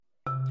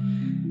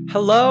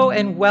Hello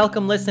and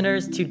welcome,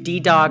 listeners, to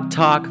D-Dog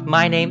Talk.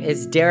 My name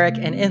is Derek,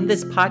 and in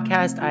this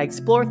podcast, I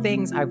explore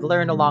things I've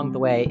learned along the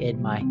way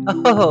in my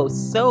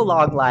so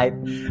long life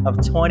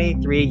of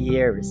 23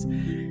 years.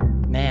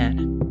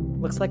 Man,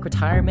 looks like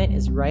retirement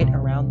is right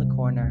around the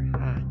corner.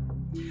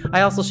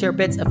 I also share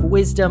bits of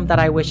wisdom that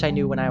I wish I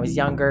knew when I was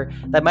younger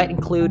that might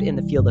include in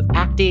the field of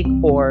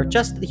acting or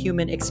just the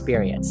human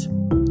experience.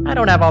 I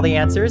don't have all the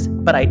answers,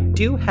 but I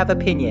do have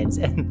opinions,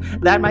 and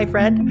that, my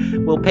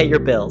friend, will pay your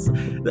bills.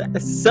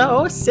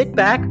 So sit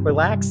back,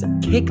 relax,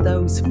 kick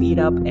those feet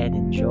up, and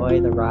enjoy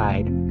the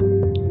ride.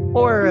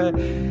 Or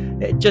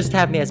just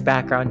have me as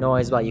background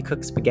noise while you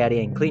cook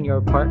spaghetti and clean your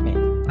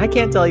apartment. I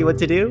can't tell you what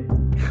to do.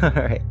 All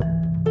right.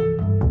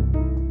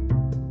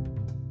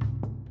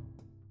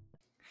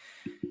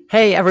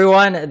 Hey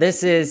everyone,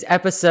 this is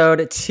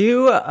episode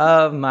 2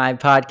 of my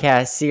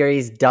podcast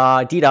series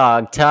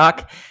D-Dog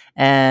Talk,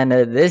 and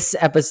this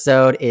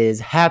episode is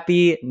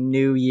Happy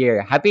New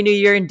Year. Happy New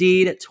Year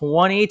indeed,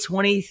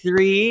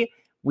 2023.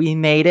 We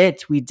made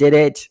it, we did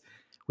it,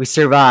 we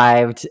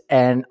survived,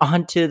 and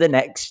on to the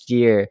next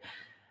year.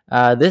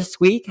 This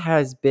week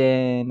has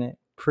been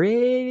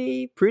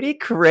pretty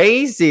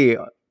crazy.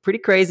 Pretty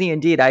crazy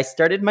indeed. I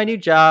started my new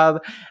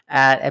job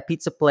at a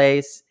pizza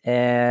place,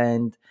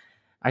 and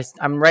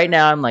I'm right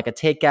now, I'm like a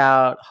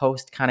takeout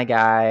host kind of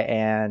guy,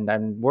 and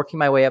I'm working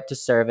my way up to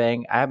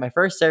serving. I have my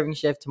first serving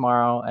shift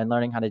tomorrow and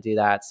learning how to do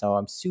that. So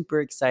I'm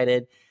super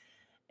excited.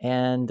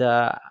 And,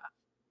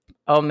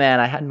 oh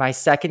man, I had my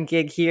second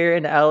gig here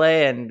in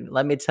LA, and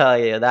let me tell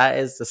you, that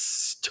is a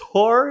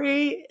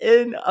story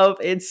in of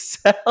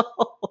itself.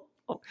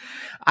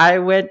 I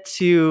went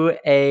to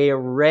a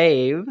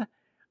rave.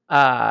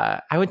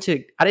 I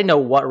didn't know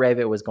what rave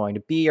it was going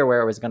to be or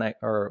where it was going to,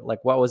 or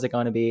like what was it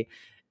going to be.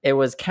 It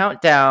was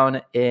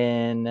Countdown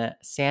in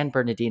San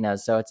Bernardino,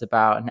 so it's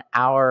about an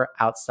hour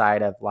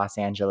outside of Los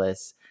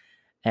Angeles.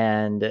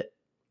 And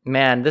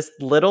man, this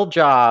little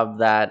job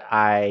that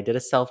I did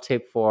a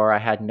self-tape for, I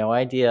had no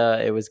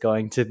idea it was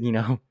going to,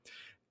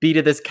 be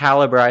to this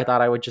caliber. I thought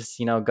I would just,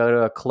 go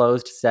to a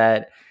closed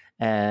set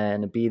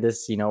and be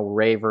this,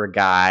 raver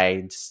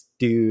guy,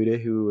 dude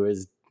who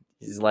is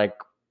like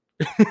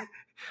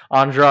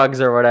on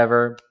drugs or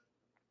whatever.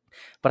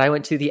 But I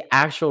went to the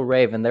actual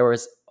rave, and there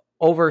was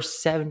over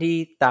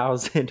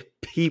 70,000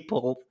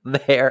 people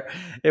there.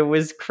 It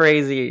was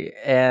crazy.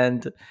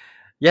 And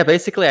yeah,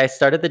 basically I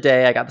started the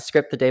day, I got the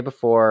script the day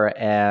before,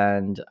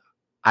 and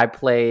I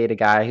played a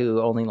guy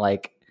who only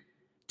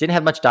didn't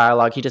have much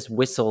dialogue. He just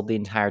whistled the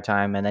entire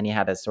time, and then he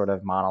had a sort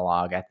of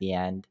monologue at the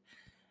end.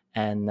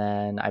 And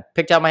then I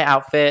picked out my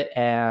outfit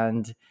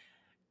and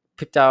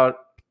picked out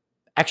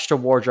extra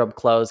wardrobe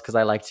clothes because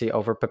I like to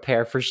over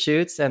prepare for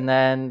shoots. And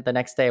then the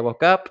next day I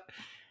woke up,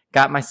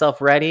 got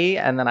myself ready,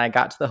 and then I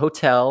got to the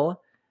hotel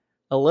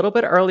a little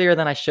bit earlier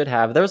than I should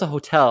have. There was a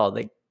hotel.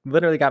 They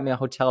literally got me a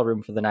hotel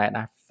room for the night, and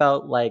I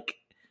felt like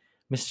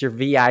Mr.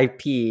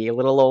 VIP,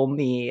 little old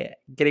me,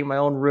 getting my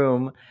own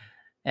room.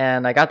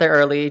 And I got there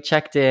early,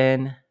 checked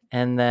in,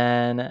 and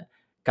then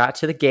got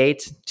to the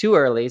gate too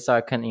early, so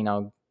I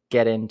couldn't,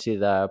 get into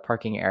the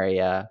parking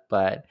area.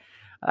 But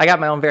I got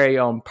my own very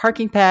own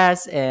parking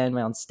pass and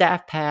my own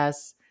staff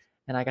pass,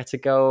 and I got to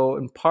go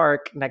and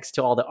park next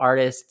to all the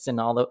artists and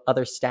all the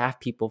other staff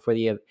people for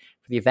the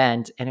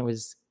event, and it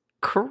was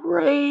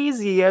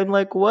crazy. I'm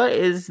like, what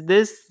is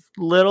this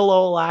little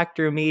old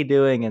actor me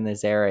doing in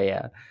this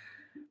area?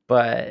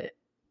 But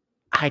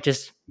I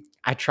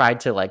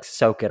tried to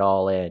soak it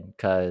all in,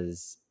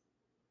 because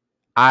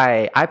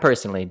I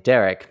personally,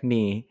 Derek,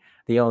 me,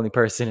 the only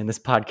person in this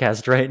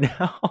podcast right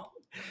now,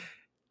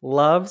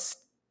 loves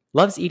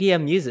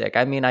EDM music.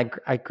 I mean,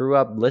 I grew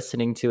up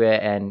listening to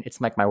it, and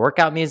it's like my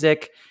workout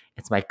music,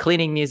 it's my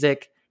cleaning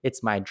music,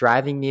 it's my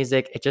driving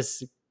music. It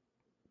just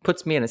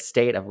puts me in a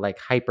state of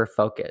hyper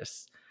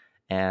focus,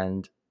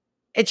 and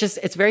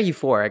it's very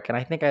euphoric. And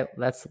I think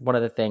that's one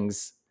of the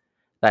things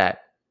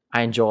that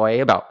I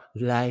enjoy about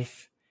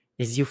life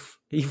is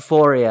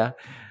euphoria.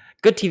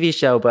 Good TV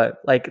show,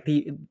 but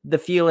the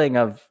feeling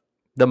of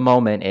the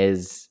moment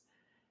is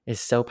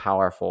so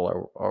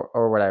powerful,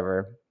 or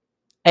whatever.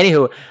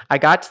 Anywho, I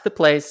got to the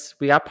place,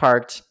 we got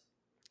parked,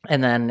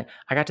 and then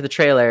I got to the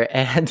trailer,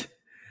 and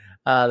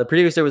the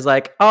producer was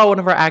like, oh, one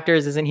of our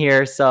actors isn't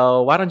here,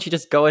 so why don't you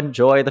just go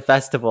enjoy the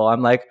festival?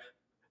 I'm like,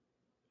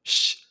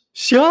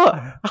 sure,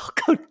 I'll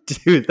go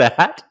do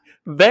that.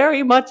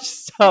 Very much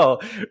so.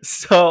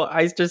 So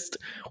I just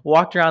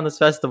walked around this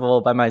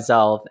festival by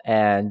myself,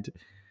 and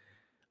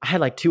I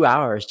had 2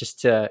 hours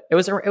it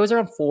was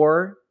around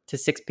 4 to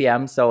 6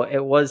 p.m. So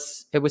it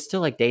was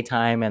still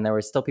daytime, and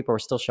people were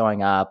still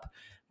showing up.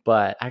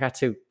 But I got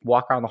to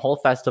walk around the whole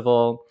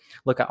festival,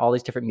 look at all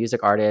these different music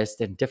artists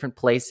and different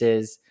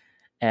places.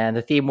 And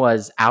the theme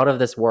was out of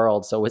this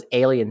world. So it was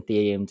alien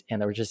themed,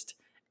 and there were just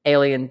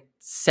alien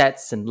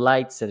sets and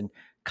lights and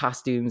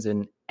costumes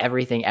and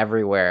everything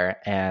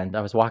everywhere. And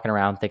I was walking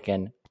around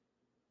thinking,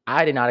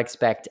 I did not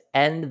expect to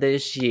end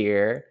this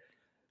year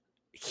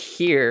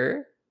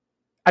here.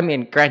 I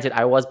mean, granted,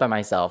 I was by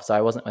myself, so I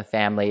wasn't with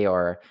family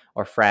or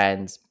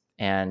friends.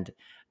 And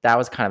that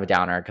was kind of a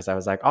downer because I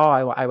was like, oh,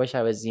 I wish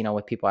I was,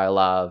 with people I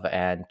love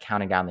and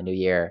counting down the new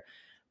year.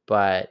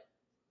 But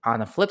on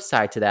the flip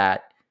side to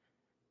that,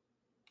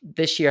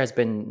 this year has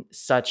been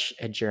such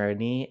a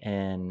journey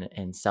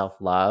in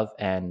self-love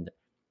and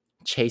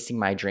chasing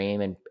my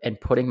dream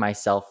and putting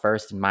myself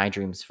first and my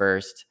dreams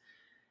first.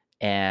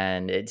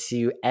 And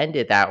to end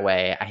it that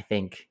way, I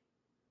think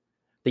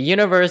the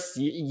universe,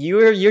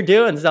 you're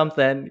doing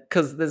something,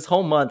 because this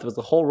whole month was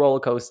a whole roller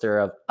coaster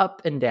of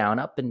up and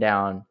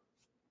down,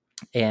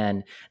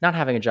 and not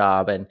having a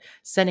job and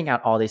sending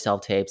out all these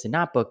self tapes and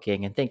not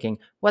booking and thinking,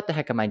 what the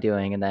heck am I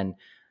doing? And then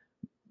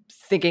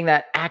thinking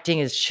that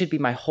acting should be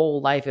my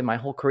whole life and my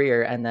whole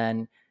career, and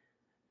then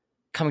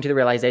coming to the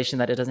realization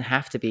that it doesn't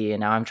have to be. And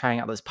now I'm trying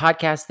out this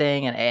podcast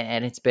thing,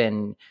 and it's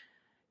been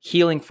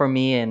healing for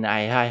me, and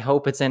I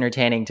hope it's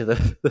entertaining to the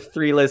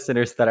 3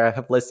 listeners that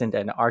have listened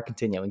and are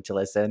continuing to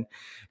listen.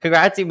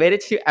 Congrats, you made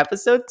it to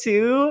episode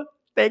 2.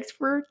 Thanks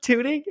for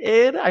tuning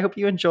in. I hope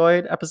you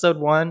enjoyed episode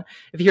 1.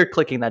 If you hear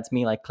clicking, that's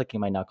me like clicking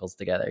my knuckles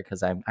together,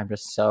 because I'm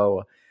just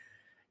so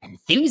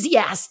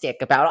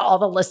enthusiastic about all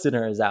the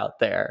listeners out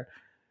there.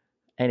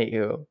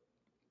 Anywho,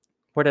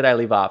 where did I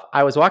leave off?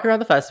 I was walking around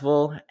the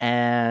festival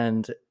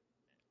and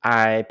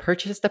I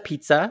purchased a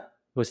pizza.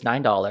 It was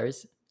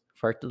 $9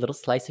 for a little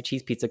slice of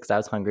cheese pizza because I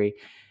was hungry.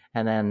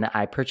 And then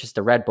I purchased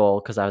a Red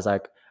Bull because I was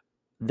like,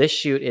 this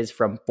shoot is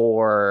from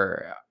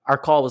 4. Our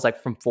call was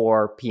like from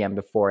 4 p.m.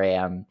 to 4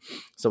 a.m.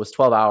 So it was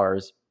 12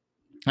 hours.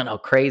 I know,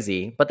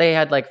 crazy. But they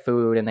had like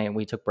food, and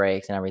we took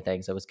breaks and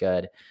everything. So it was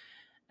good.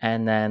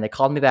 And then they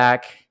called me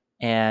back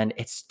and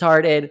it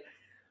started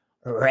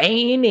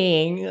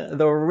raining.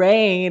 The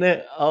rain.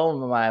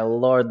 Oh my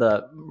Lord.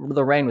 The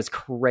rain was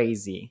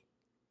crazy.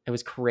 It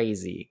was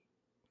crazy.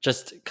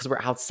 Just because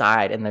we're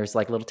outside and there's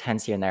like little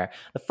tents here and there.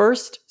 The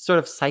first sort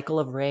of cycle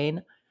of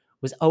rain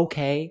was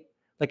okay.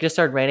 Like it just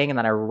started raining, and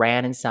then I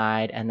ran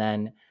inside, and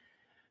then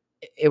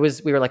we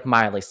were like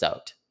mildly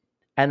soaked.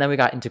 And then we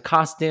got into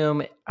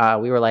costume.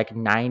 We were like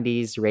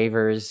 90s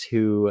ravers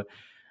who,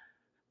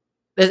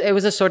 it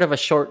was a sort of a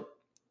short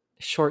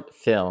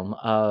film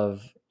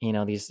of,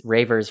 these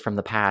ravers from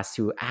the past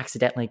who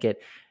accidentally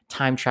get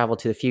time travel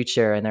to the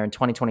future, and they're in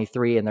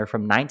 2023 and they're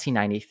from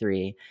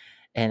 1993.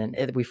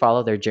 And we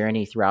follow their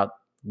journey throughout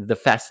the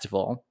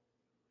festival.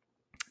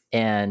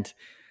 And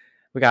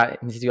we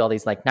got to do all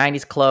these like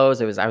 90s clothes.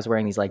 I was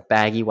wearing these like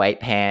baggy white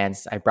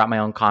pants. I brought my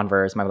own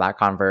Converse, my black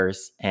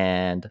Converse,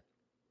 and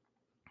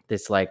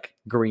this like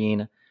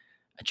green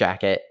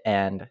jacket.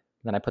 And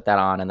then I put that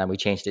on, and then we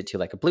changed it to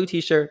like a blue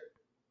t-shirt,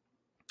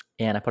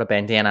 and I put a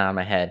bandana on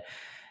my head.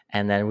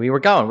 And then we were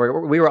going.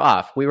 We were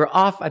off.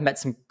 I met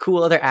some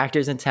cool other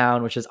actors in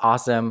town, which is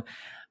awesome.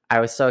 I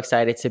was so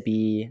excited to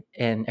be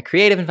in a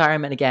creative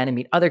environment again and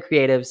meet other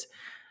creatives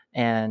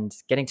and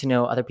getting to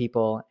know other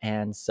people.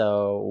 And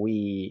so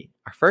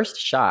our first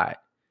shot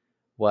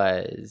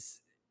was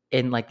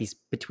in like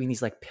between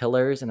these like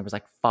pillars, and there was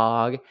like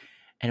fog,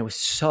 and it was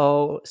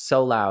so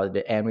loud.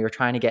 And we were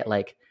trying to get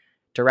like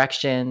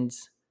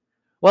directions.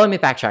 Well, let me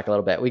backtrack a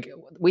little bit.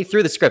 We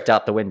threw the script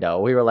out the window.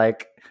 We were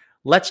like,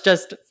 let's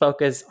just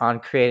focus on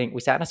creating.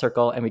 We sat in a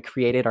circle and we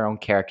created our own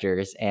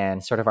characters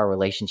and sort of our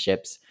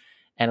relationships.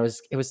 And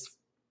it was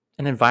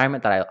an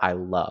environment that I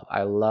love.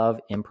 I love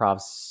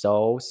improv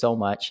so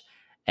much.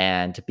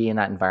 And to be in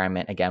that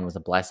environment again was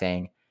a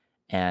blessing.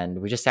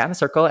 And we just sat in a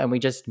circle and we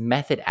just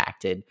method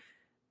acted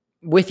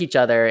with each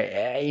other,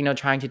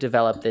 trying to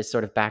develop this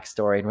sort of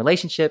backstory and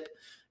relationship,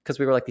 because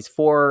we were like these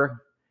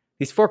four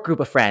group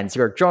of friends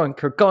who are going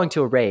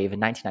to a rave in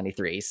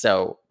 1993.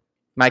 So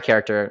my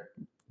character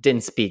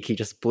didn't speak. He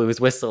just blew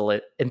his whistle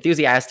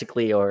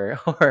enthusiastically or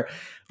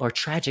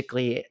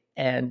tragically.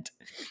 And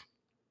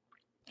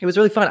it was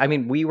really fun. I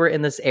mean, we were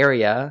in this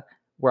area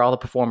where all the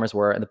performers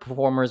were, and the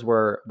performers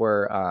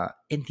were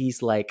in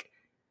these like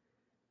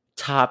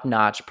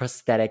top-notch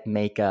prosthetic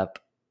makeup.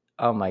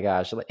 Oh my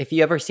gosh. If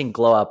you ever seen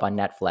Glow Up on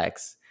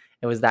Netflix,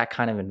 it was that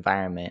kind of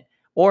environment.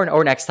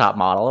 Or Next Top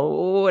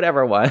Model,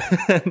 whatever one.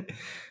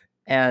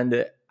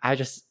 And I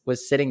just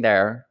was sitting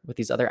there with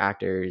these other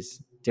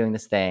actors doing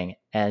this thing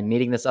and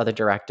meeting this other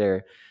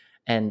director,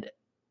 and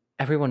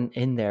everyone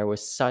in there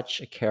was such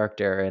a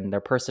character, and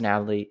their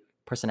personality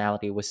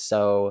was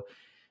so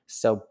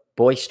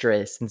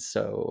boisterous, and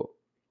so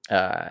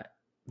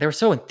they were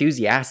so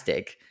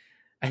enthusiastic,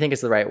 I think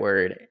is the right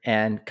word.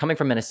 And coming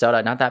from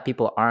Minnesota, not that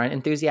people aren't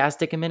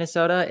enthusiastic in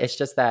Minnesota, it's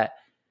just that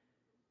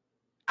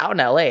out in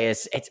LA,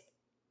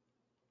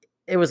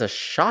 it was a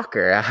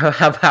shocker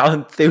how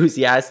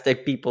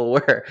enthusiastic people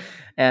were.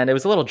 And it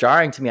was a little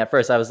jarring to me at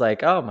first. I was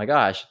like, oh my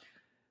gosh.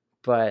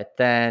 But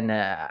then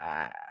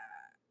I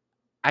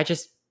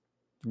just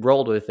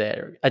rolled with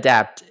it,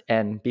 adapt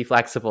and be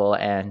flexible.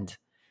 And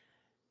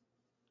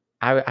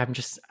I'm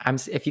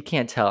if you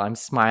can't tell, I'm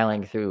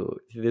smiling through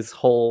this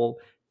whole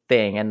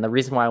thing. And the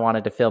reason why I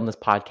wanted to film this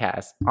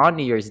podcast on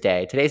New Year's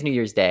Day, today's New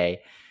Year's Day,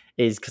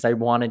 is because I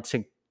wanted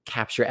to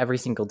capture every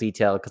single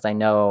detail, because I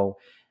know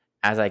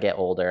as I get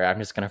older, I'm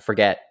just going to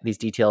forget these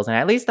details. And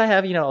at least I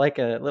have, like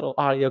a little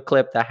audio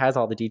clip that has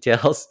all the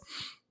details.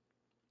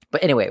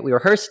 But anyway, we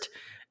rehearsed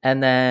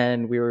And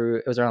then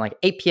it was around like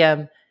 8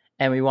 p.m.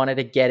 and we wanted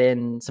to get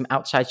in some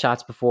outside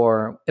shots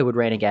before it would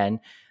rain again.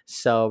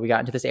 So we got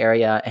into this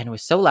area and it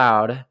was so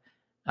loud.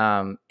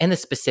 In the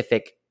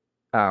specific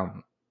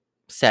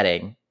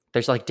setting,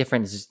 there's like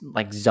different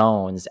like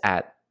zones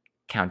at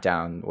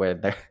Countdown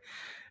where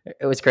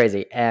it was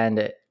crazy.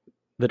 And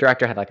the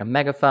director had like a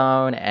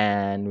megaphone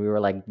and we were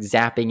like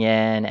zapping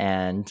in,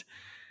 and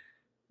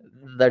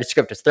the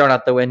script was thrown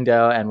out the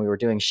window and we were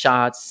doing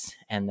shots,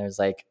 and there's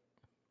like,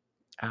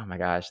 oh my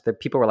gosh, the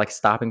people were like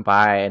stopping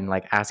by and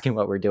like asking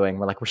what we're doing.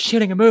 We're like, we're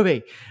shooting a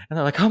movie. And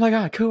they're like, oh my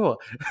God, cool.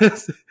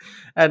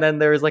 And then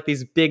there was like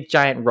these big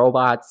giant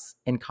robots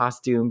in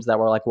costumes that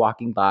were like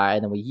walking by,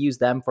 and then we used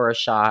them for a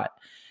shot.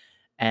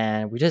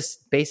 And we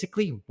just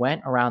basically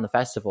went around the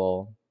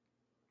festival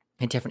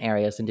in different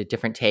areas and did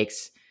different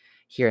takes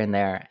here and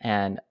there.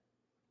 And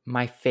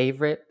my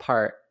favorite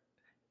part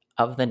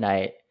of the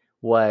night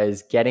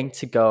was getting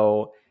to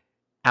go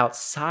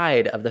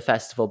outside of the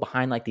festival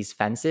behind like these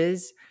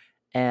fences,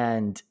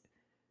 and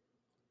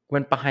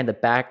went behind the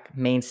back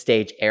main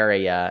stage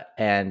area.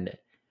 And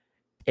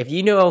if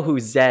you know who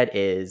Zedd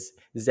is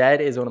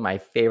one of my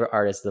favorite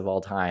artists of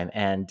all time.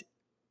 And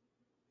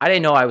I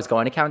didn't know I was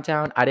going to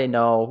Countdown. I didn't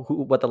know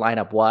what the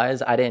lineup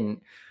was. I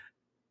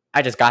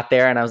just got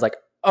there and I was like,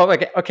 oh,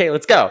 okay,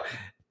 let's go.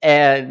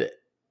 And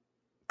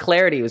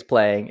Clarity was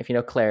playing. If you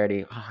know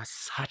Clarity,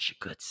 such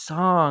a good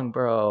song,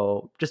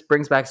 bro. Just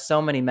brings back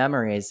so many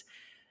memories.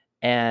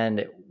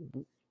 And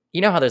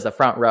you know how there's the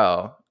front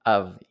row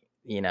of,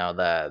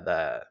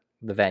 the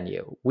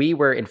venue. We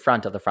were in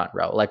front of the front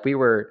row. Like, we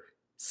were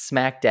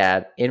smack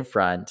dab in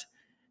front.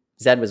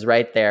 Zedd was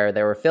right there.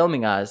 They were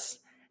filming us,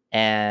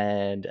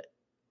 and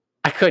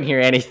I couldn't hear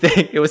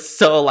anything. It was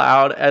so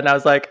loud, and I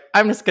was like,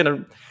 I'm just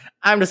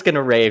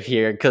gonna rave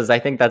here, because I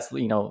think that's,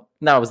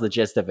 that was the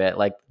gist of it.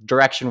 Like,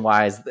 direction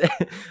wise,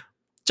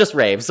 just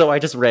rave. So I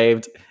just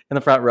raved in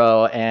the front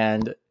row,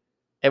 and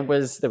there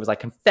was like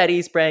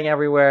confetti spraying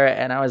everywhere,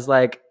 and I was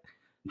like,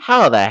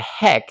 how the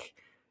heck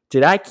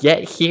did I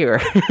get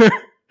here?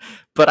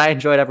 But I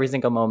enjoyed every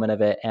single moment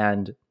of it,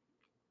 and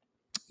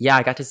yeah,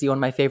 I got to see one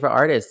of my favorite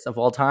artists of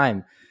all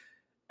time,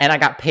 and I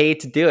got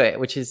paid to do it,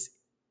 which is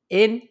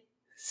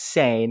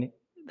insane.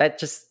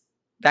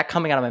 That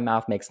coming out of my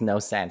mouth makes no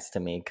sense to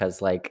me,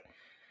 because like,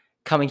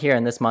 coming here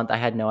in this month, I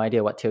had no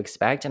idea what to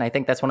expect. And I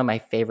think that's one of my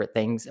favorite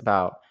things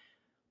about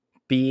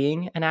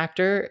being an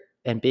actor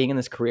and being in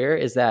this career,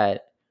 is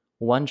that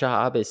one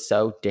job is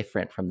so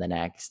different from the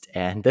next.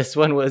 And this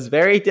one was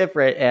very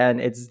different, and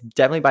it's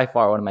definitely by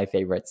far one of my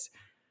favorites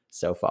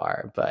so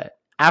far. But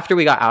after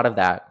we got out of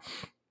that,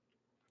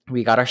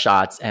 we got our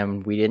shots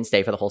and we didn't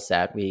stay for the whole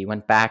set. We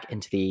went back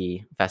into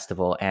the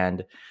festival,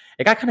 and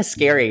it got kind of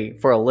scary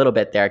for a little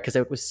bit there, because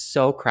it was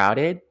so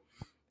crowded.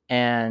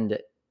 And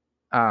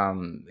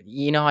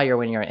you know how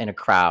when you're in a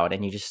crowd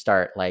and you just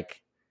start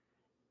like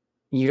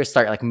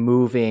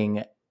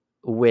moving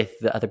with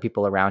the other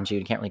people around you.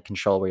 You can't really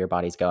control where your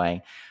body's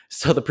going.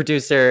 So the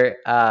producer,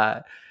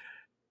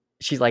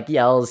 she's like,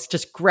 yells,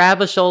 just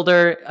grab a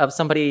shoulder of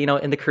somebody,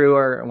 in the crew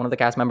or one of the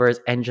cast members,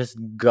 and just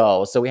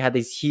go. So we had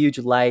these huge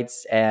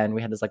lights, and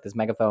we had this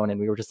megaphone, and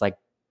we were just like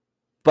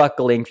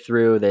buckling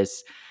through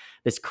this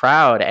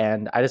crowd.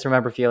 And I just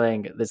remember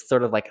feeling this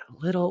sort of like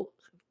little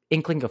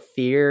inkling of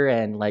fear,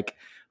 and like,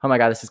 oh my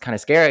God, this is kind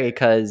of scary,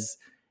 because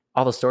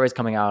all the stories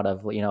coming out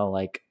of, what's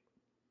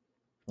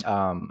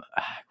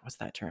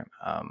that term?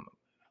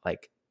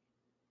 Like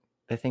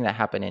the thing that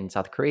happened in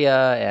South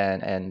Korea,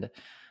 and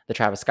the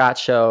Travis Scott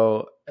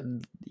show,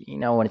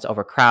 when it's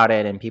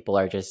overcrowded and people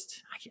are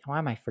just, why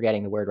am I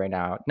forgetting the word right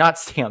now? Not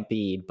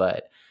stampede,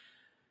 but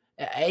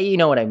you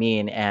know what I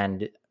mean.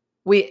 And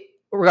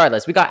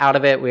regardless, we got out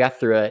of it, we got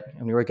through it,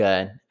 and we were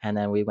good. And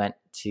then we went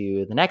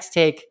to the next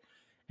take,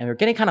 and we were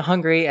getting kind of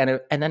hungry,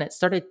 and then it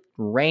started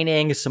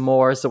raining some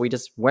more. So we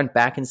just went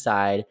back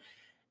inside,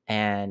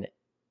 and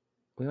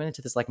we went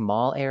into this like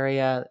mall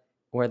area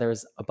where there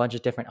was a bunch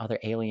of different other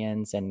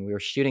aliens, and we were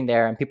shooting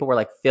there, and people were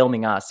like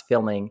filming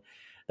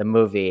the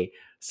movie.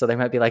 So there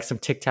might be like some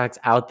TikToks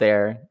out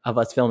there of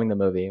us filming the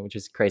movie, which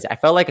is crazy. I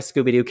felt like a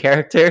Scooby-Doo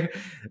character,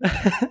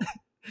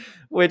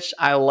 which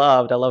I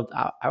loved.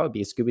 I would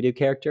be a Scooby-Doo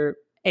character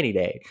any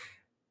day.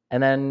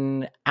 And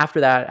then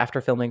after that,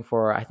 after filming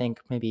for, I think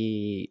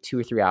maybe 2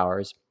 or 3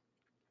 hours,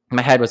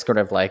 my head was sort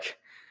of like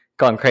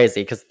going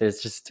crazy, because there's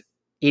just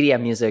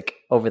EDM music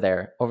over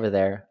there,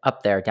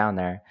 up there, down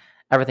there.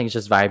 Everything's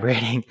just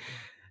vibrating.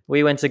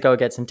 We went to go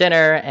get some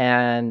dinner,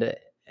 and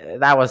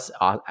that was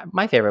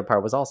my favorite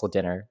part. Was also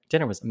dinner.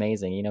 Dinner was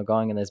amazing.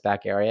 Going in this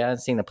back area and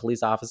seeing the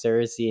police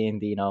officers, seeing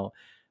the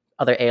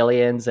other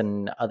aliens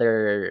and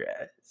other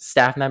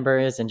staff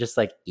members, and just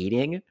like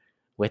eating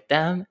with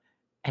them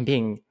and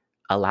being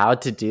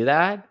allowed to do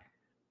that.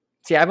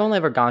 See, I've only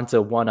ever gone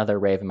to one other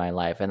rave in my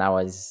life, and that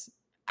was,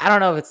 I don't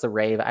know if it's a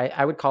rave.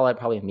 I would call it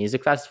probably a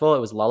music festival. It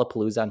was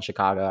Lollapalooza in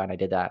Chicago, and I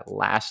did that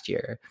last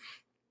year.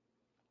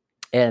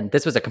 And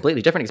this was a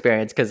completely different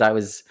experience, because I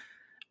was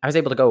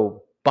able to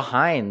go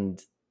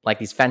behind like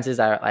these fences.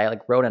 I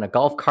like rode in a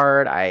golf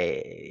cart.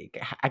 I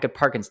could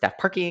park in staff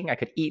parking. I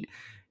could eat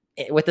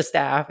with the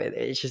staff.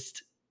 It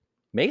just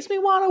makes me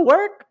want to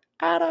work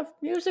at a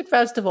music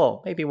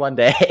festival. Maybe one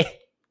day.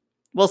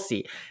 We'll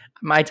see.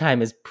 My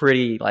time is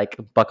pretty like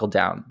buckled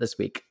down this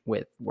week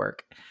with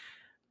work.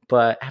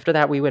 But after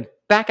that, we went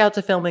back out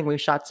to filming. We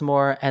shot some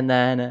more. And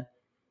then,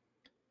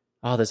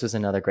 oh, this was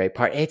another great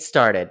part. It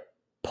started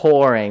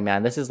pouring,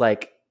 man. This is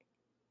like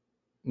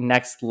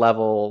next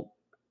level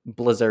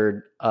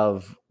blizzard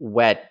of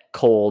wet,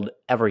 cold,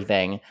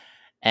 everything.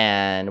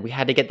 And we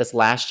had to get this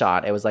last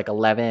shot. It was like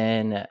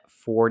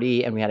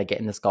 11:40, and we had to get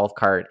in this golf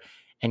cart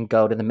and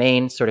go to the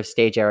main sort of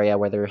stage area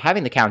where they're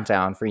having the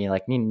countdown for,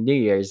 like New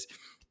Year's.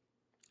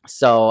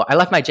 So I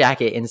left my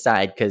jacket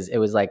inside because it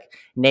was like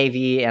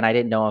navy and I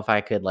didn't know if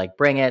I could like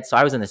bring it. So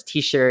I was in this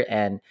t-shirt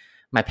and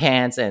my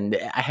pants, and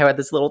I had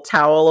this little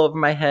towel over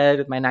my head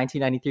with my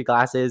 1993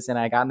 glasses, and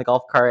I got in the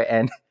golf cart,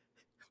 and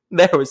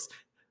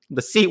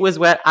the seat was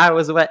wet, I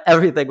was wet,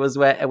 everything was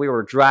wet, and we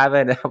were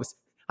driving, and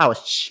I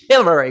was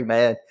shivering,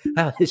 man.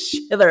 I was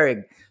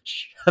shivering.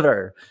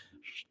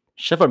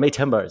 Shiver me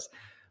timbers.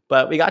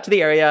 But we got to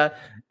the area,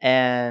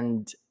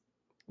 and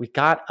we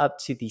got up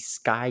to the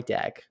sky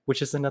deck,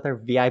 which is another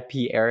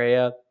VIP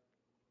area.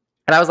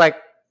 And I was like,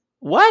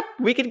 what?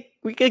 We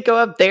could go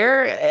up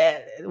there?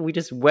 And we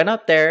just went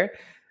up there,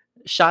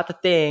 shot the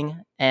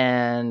thing,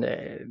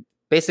 and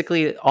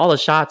basically all the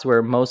shots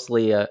were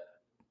mostly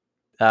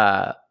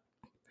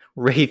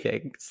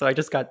raving. So I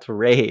just got to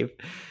rave.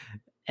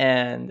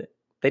 And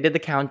they did the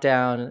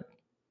countdown,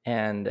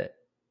 and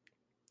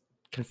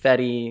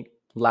confetti,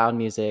 loud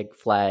music,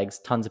 flags,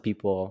 tons of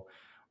people,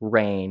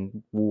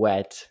 rain,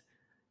 wet,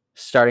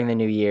 starting the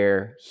new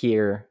year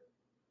here,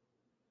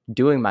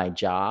 doing my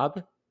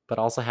job, but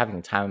also having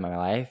the time of my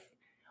life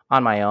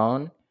on my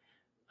own,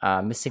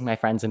 missing my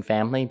friends and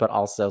family, but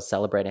also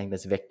celebrating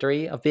this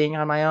victory of being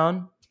on my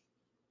own.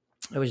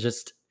 It was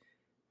just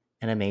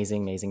an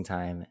amazing, amazing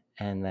time.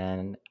 And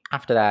then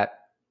after that,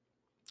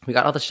 we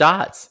got all the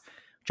shots,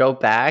 drove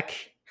back,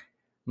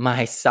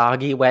 my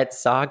soggy wet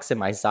socks and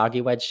my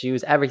soggy wet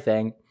shoes,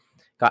 everything.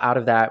 Got out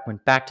of that,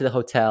 went back to the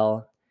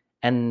hotel,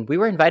 and we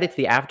were invited to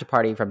the after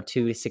party from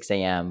 2 to 6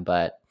 a.m.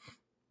 But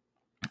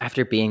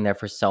after being there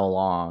for so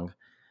long,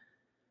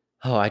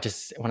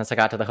 once I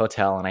got to the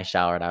hotel and I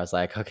showered, I was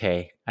like,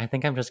 okay, I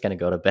think I'm just going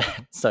to go to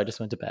bed. So I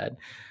just went to bed.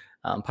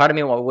 Part of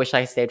me wish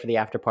I stayed for the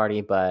after party,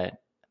 but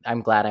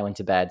I'm glad I went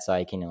to bed so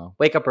I can,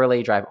 wake up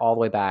early, drive all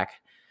the way back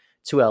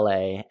to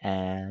LA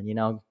and,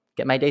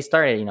 get my day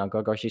started,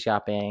 go grocery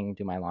shopping,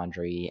 do my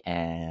laundry,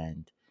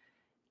 and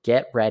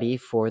get ready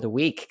for the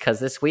week. Because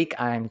this week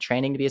I'm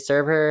training to be a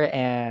server,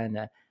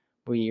 and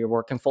we're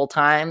working full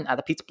time at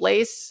the pizza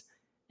place.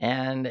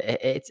 And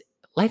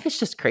life is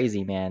just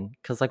crazy, man.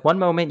 Because like one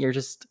moment you're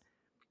just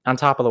on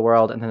top of the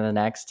world, and then the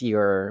next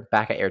you're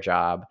back at your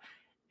job.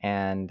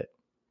 And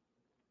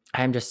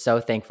I'm just so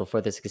thankful for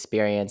this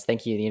experience.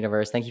 Thank you, the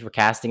universe. Thank you for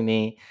casting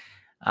me.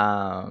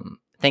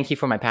 Thank you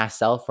for my past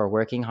self for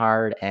working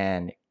hard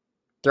and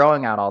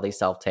throwing out all these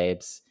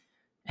self-tapes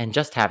and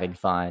just having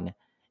fun.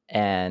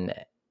 And,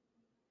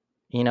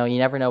 you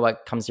never know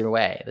what comes your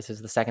way. This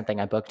is the second thing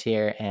I booked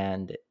here,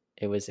 and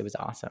it was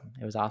awesome.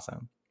 It was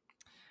awesome.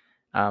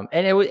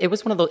 And it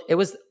was one of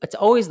those, it's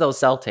always those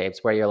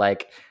self-tapes where you're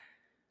like,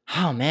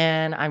 oh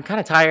man, I'm kind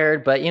of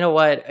tired, but you know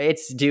what?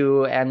 It's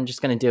due. I'm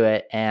just going to do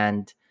it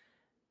and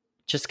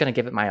just going to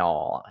give it my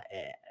all.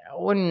 I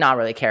would not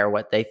really care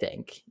what they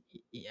think,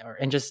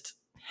 and just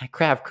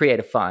have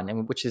creative fun,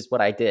 and which is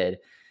what I did.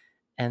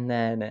 And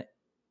then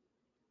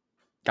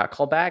got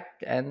called back,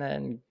 and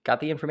then got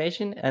the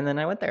information, and then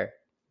I went there.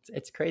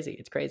 It's crazy.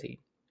 It's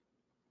crazy.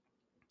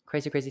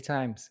 Crazy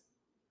times.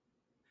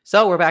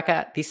 So we're back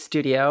at the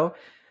studio.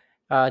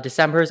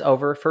 December is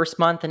over. First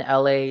month in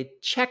LA,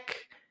 check.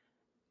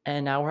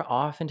 And now we're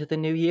off into the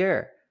new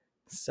year.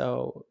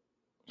 So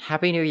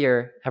happy new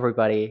year,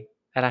 everybody.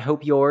 And I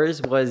hope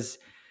yours was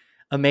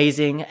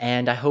amazing.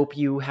 And I hope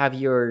you have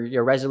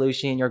your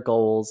resolution, your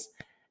goals,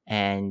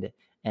 and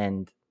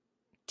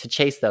to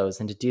chase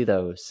those and to do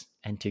those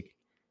and to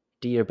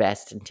do your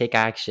best and take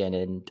action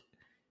and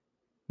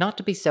not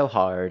to be so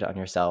hard on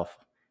yourself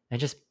and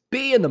just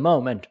be in the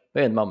moment.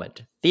 Be in the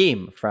moment.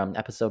 Theme from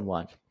episode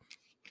 1.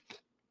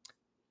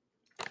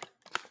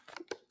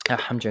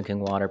 I'm drinking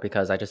water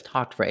because I just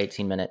talked for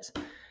 18 minutes.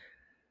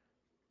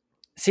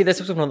 See, this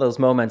was one of those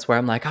moments where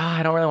I'm like,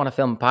 I don't really want to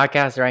film a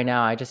podcast right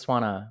now. I just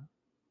want to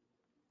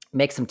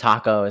make some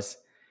tacos,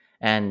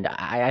 and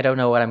I don't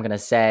know what I'm going to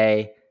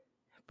say,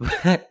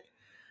 but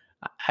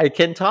I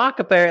can talk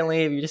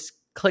apparently. If you just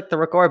click the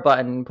record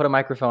button, put a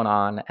microphone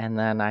on, and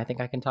then I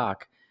think I can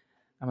talk.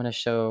 I'm going to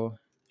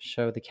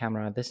show the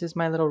camera. This is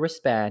my little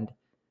wristband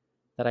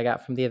that I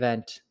got from the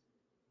event.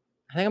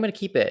 I think I'm going to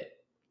keep it.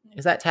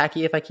 Is that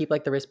tacky if I keep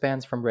like the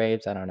wristbands from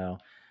raves? I don't know,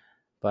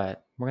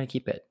 but we're going to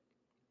keep it.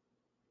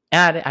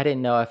 And I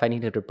didn't know if I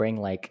needed to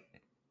bring like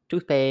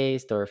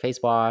toothpaste or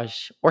face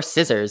wash or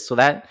scissors. So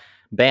that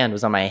band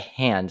was on my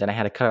hand, and I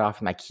had to cut it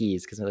off with my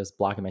keys because it was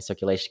blocking my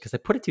circulation because I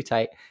put it too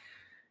tight.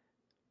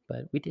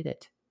 But we did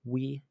it.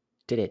 We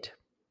did it.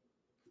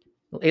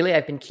 Lately,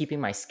 I've been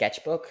keeping my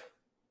sketchbook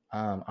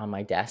on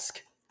my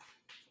desk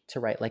to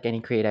write like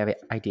any creative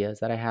ideas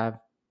that I have.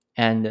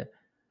 And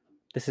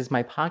this is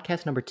my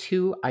podcast number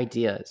 2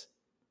 ideas.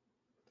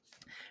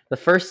 The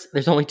first,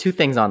 there's only 2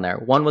 things on there.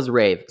 One was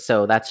rave,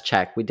 so that's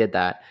check. We did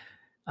that.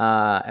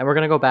 And we're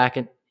going to go back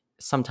and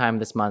sometime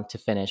this month to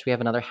finish. We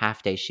have another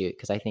half day shoot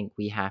because I think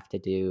we have to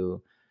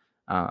do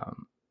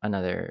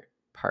another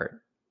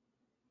part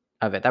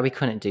of it that we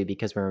couldn't do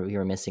because we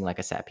were missing like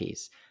a set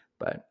piece.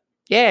 But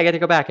yeah, I got to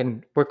go back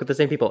and work with the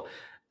same people.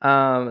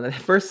 The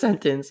first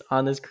sentence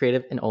on this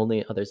creative and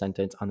only other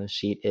sentence on this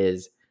sheet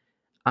is,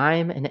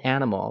 I'm an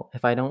animal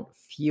if I don't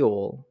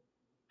fuel.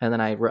 And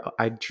then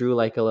I drew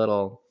like a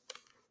little,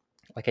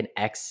 like an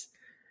X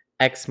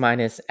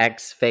minus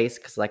X face,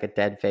 because like a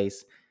dead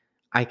face.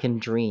 I can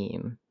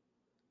dream,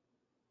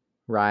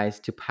 rise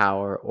to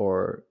power,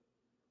 or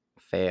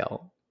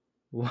fail.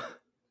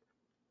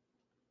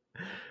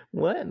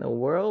 What in the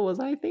world was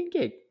I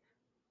thinking?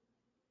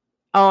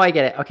 Oh, I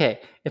get it. Okay.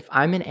 If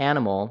I'm an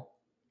animal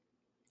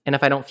and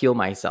if I don't fuel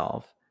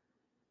myself,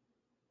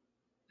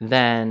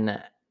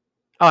 then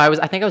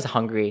I think I was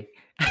hungry.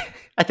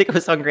 I think I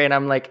was hungry and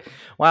I'm like,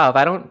 wow, if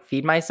I don't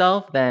feed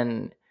myself,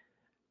 then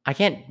I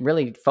can't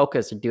really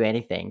focus or do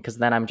anything because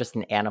then I'm just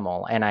an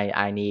animal and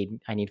I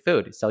need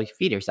food. So you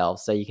feed yourself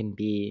so you can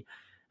be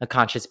a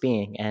conscious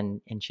being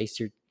and chase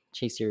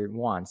your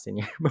wants and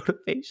your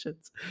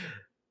motivations.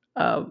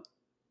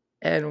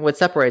 And what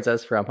separates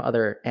us from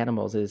other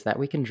animals is that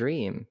we can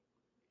dream,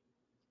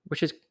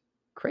 which is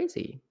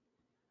crazy.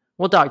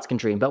 Well, dogs can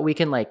dream, but we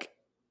can like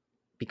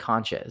be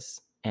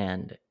conscious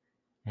and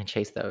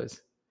chase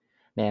those.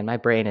 Man, my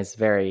brain is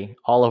very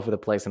all over the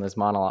place in this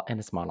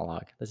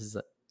monologue. This is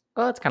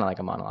it's kind of like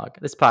a monologue.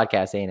 This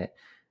podcast, ain't it?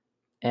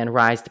 And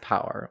rise to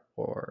power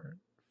or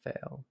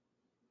fail.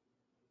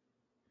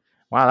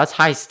 Wow, that's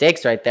high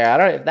stakes right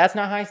there. If that's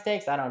not high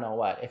stakes, I don't know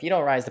what. If you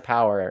don't rise to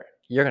power,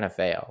 you're gonna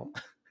fail.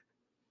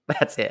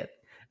 That's it.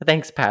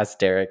 Thanks, Past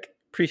Derek.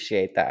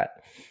 Appreciate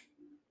that.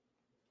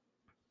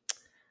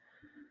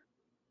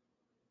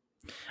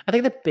 I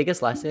think the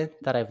biggest lesson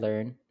that I've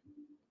learned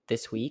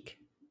this week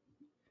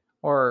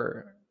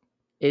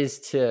is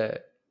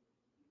to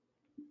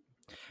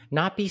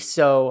not be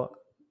so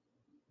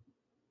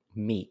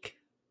meek.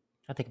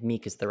 I think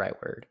meek is the right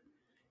word.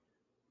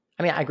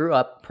 I mean, I grew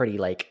up pretty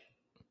like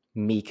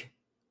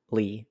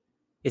meekly.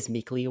 Is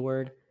meekly a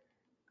word?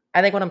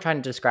 I think what I'm trying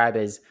to describe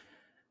is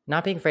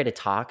not being afraid to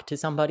talk to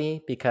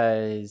somebody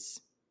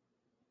because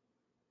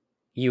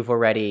you've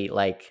already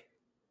like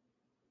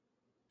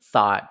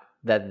thought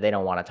that they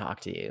don't want to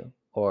talk to you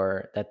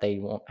or that they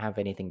won't have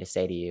anything to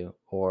say to you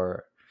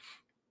or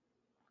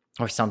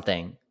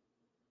something.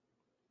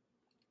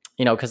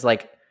 You know, because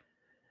like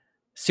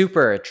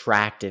super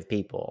attractive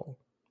people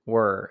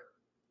were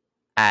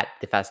at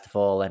the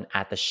festival and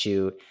at the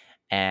shoot,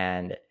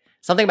 and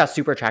something about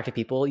super attractive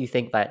people, you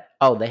think that,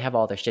 oh, they have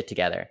all their shit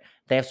together.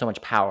 They have so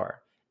much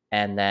power.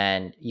 And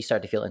then you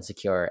start to feel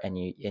insecure and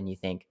you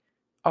think,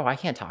 oh, I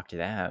can't talk to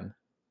them.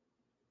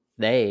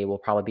 They will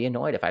probably be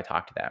annoyed if I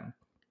talk to them.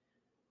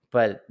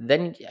 But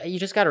then you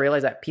just got to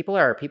realize that people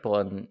are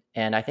people.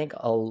 And I think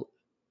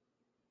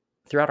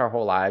throughout our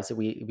whole lives,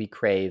 we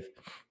crave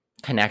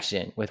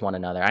connection with one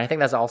another. And I think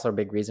that's also a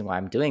big reason why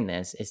I'm doing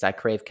this is I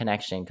crave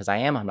connection because I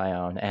am on my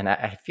own. And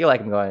I feel like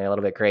I'm going a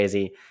little bit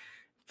crazy.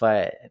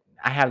 But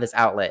I have this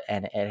outlet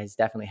and it has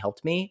definitely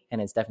helped me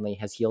and it's definitely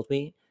has healed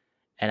me.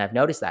 And I've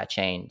noticed that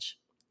change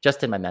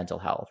just in my mental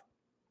health.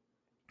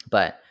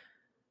 But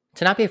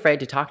to not be afraid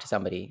to talk to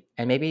somebody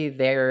and maybe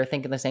they're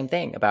thinking the same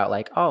thing about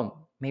like,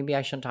 oh, maybe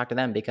I shouldn't talk to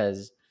them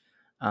because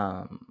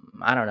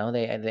I don't know,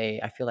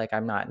 I feel like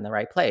I'm not in the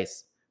right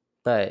place.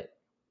 But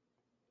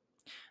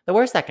the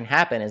worst that can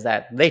happen is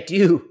that they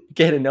do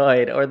get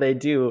annoyed or they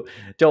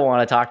don't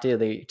want to talk to you.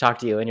 They talk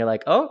to you and you're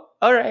like, oh,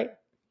 all right.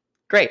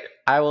 Great.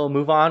 I will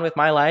move on with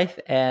my life.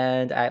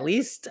 And at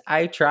least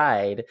I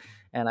tried.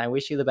 And I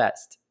wish you the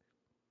best.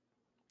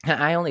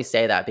 I only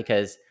say that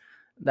because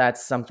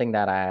that's something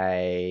that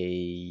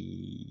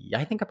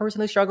I think I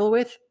personally struggle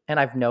with. And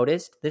I've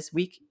noticed this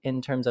week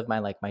in terms of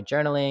my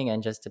journaling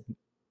and just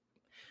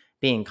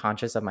being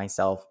conscious of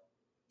myself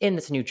in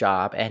this new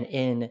job and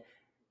in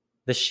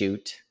the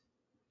shoot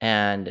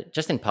and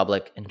just in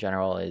public in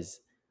general is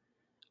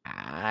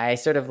I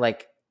sort of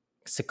like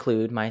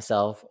seclude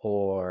myself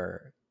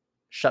or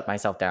shut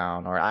myself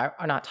down or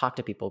not talk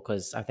to people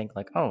because I think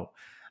like, oh,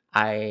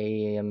 I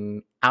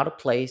am out of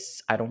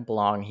place. I don't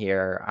belong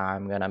here.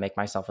 I'm going to make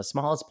myself as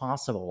small as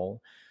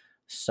possible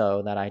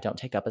so that I don't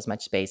take up as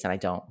much space and I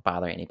don't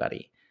bother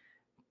anybody.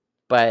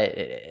 But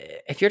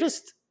if you're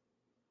just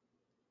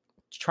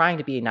trying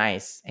to be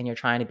nice and you're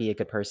trying to be a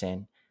good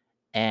person,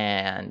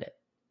 and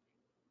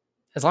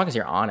as long as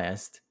you're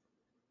honest,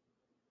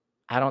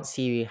 I don't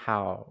think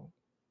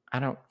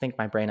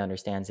my brain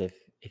understands if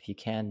you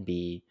can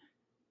be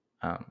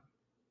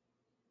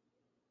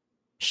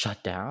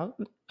shut down,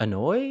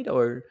 annoyed,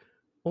 or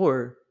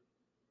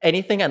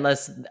anything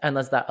unless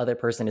that other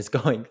person is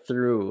going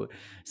through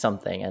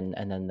something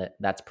and then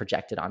that's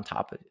projected on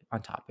top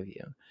of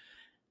you.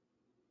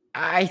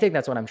 I think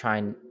that's what I'm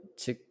trying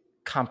to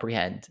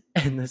comprehend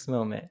in this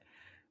moment.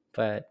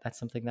 But that's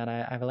something that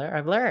I've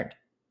learned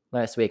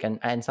last week.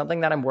 And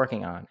something that I'm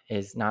working on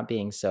is not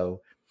being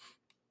so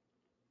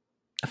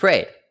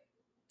afraid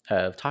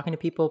of talking to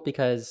people,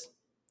 because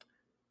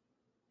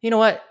you know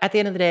what? At the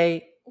end of the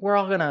day, we're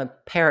all going to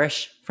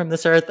perish from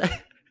this earth.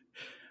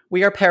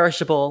 We are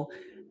perishable.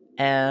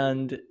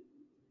 And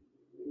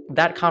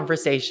that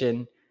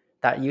conversation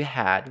that you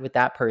had with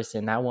that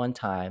person that one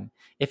time,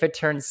 if it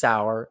turned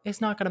sour,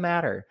 it's not going to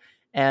matter.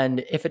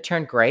 And if it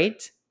turned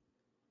great,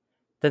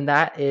 then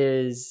that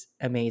is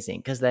amazing,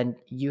 because then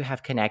you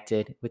have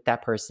connected with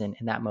that person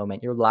in that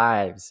moment. Your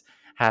lives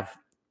have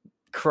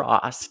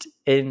crossed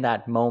in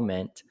that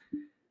moment.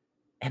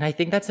 And I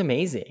think that's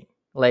amazing.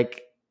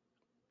 Like,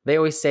 they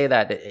always say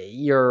that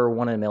you're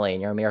one in a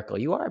million, you're a miracle.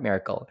 You are a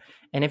miracle.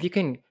 And if you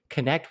can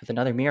connect with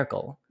another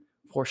miracle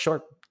for a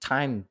short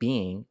time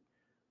being,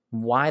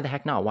 why the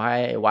heck not?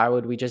 Why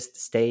would we just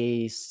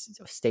stay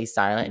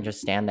silent and just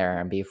stand there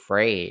and be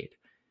afraid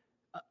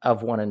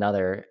of one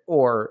another,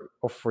 or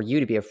for you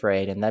to be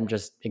afraid and them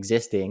just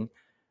existing,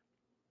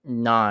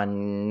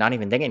 not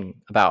even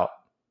thinking about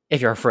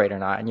if you're afraid or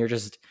not, and you're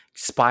just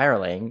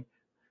spiraling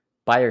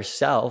by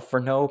yourself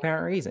for no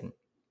apparent reason.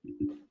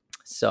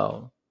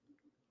 So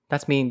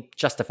that's me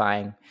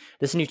justifying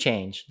this new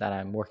change that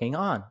I'm working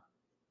on.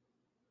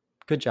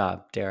 Good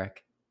job,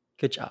 Derek.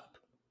 Good job.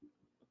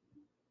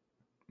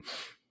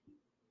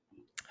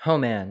 Oh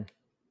man.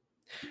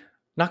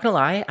 Not gonna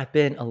lie, I've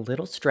been a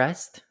little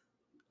stressed.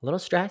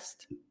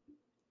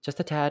 Just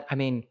a tad. I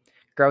mean,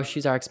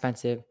 groceries are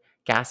expensive,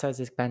 gas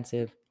is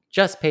expensive,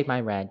 just paid my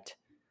rent.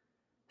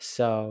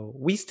 So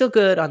we still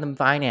good on the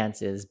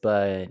finances,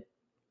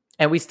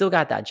 and we still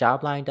got that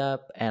job lined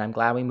up, and I'm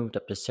glad we moved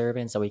up to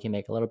servant so we can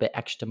make a little bit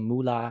extra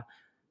moolah.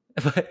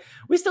 But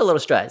we still a little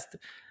stressed.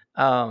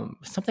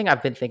 Something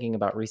I've been thinking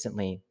about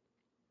recently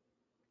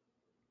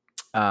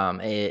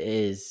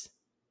is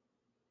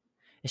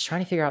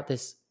trying to figure out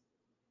this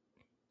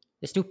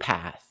new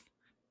path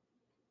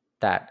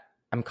that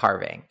I'm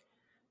carving,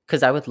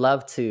 because I would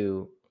love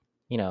to,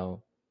 you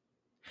know,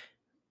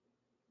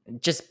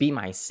 just be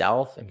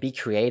myself and be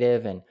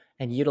creative and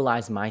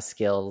utilize my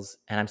skills.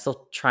 And I'm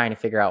still trying to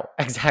figure out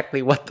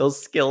exactly what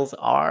those skills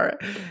are.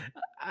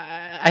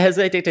 I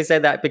hesitate to say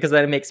that because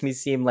then it makes me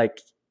seem like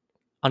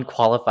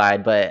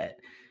unqualified, but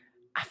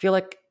I feel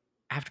like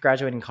after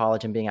graduating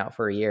college and being out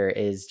for a year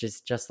is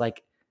just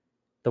like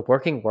the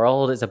working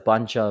world is a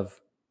bunch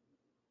of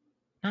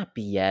not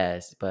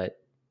BS, but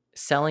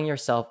selling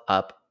yourself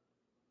up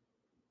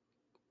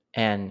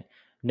and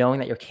knowing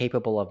that you're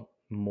capable of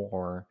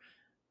more,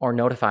 or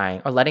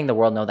notifying or letting the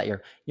world know that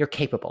you're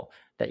capable,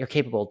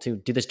 to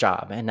do this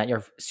job, and that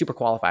you're super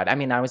qualified. I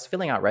mean, I was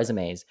filling out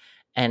resumes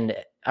and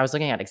I was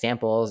looking at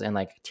examples and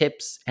like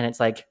tips, and it's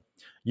like,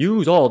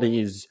 use all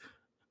these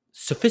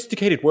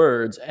sophisticated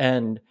words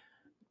and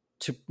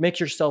to make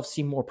yourself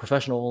seem more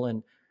professional.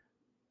 And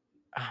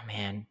oh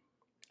man,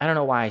 I don't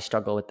know why I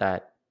struggle with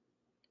that.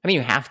 I mean,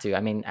 you have to.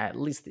 I mean, at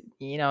least,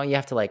 you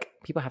have to, like,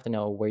 people have to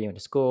know where you went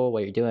to school,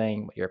 what you're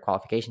doing, what your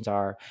qualifications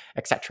are,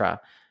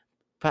 etc.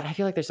 But I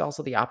feel like there's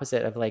also the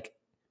opposite of like,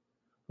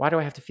 why do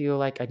I have to feel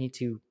like I need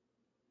to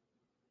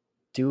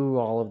do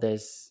all of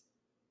this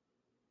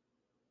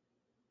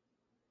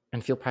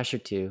and feel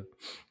pressured to?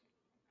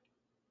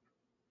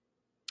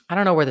 I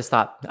don't know where this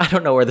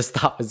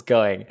thought was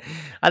going.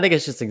 I think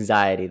it's just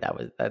anxiety.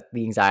 The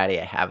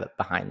anxiety I have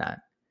behind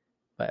that.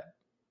 But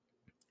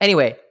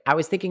anyway, I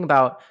was thinking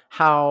about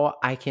how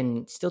I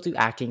can still do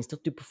acting, still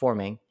do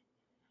performing,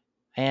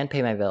 and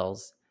pay my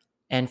bills,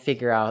 and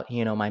figure out,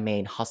 my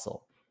main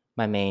hustle,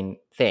 my main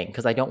thing,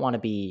 because I don't want to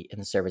be in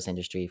the service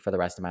industry for the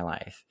rest of my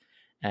life.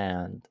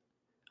 And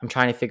I'm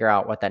trying to figure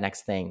out what that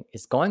next thing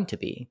is going to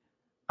be.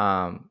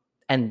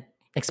 And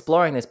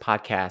exploring this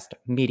podcast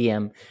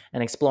medium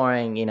and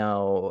exploring,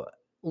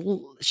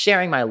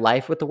 sharing my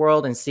life with the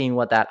world and seeing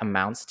what that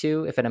amounts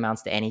to, if it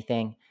amounts to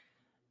anything.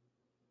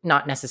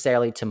 Not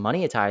necessarily to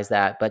monetize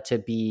that, but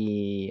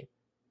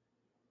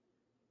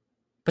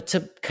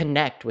to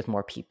connect with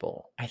more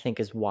people, I think,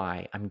 is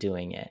why I'm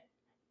doing it.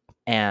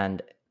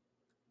 And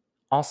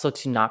also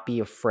to not be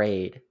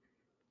afraid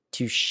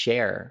to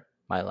share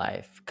my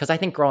life. Because I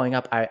think growing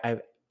up,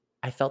 I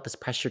felt this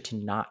pressure to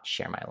not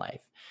share my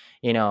life.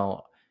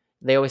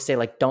 They always say,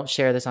 like, don't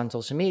share this on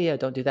social media,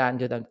 don't do that,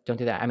 and don't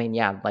do that. I mean,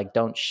 yeah, like,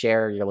 don't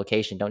share your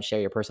location, don't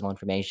share your personal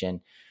information.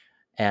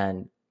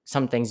 And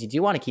some things you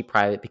do want to keep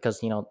private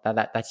because,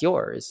 that's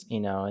yours,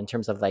 in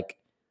terms of like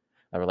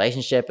a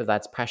relationship, if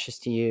that's precious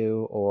to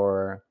you,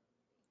 or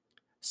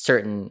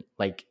certain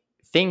like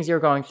things you're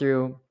going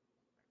through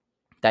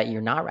that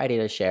you're not ready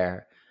to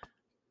share.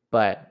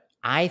 But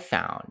I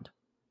found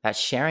that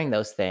sharing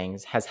those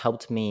things has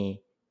helped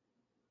me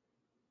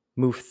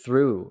move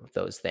through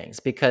those things,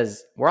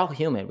 because we're all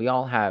human. We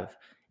all have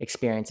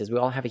experiences. We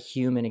all have a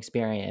human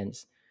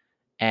experience,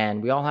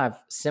 and we all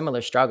have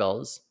similar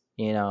struggles.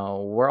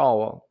 We're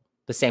all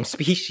the same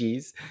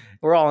species.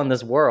 We're all in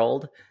this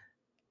world.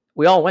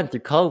 We all went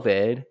through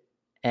COVID,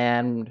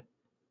 and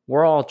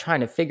we're all trying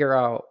to figure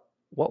out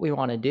what we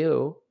want to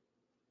do.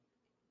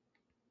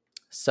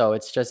 So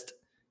it's just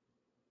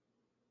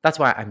That's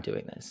why I'm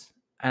doing this.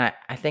 And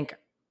I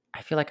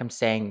feel like I'm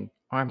saying,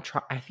 or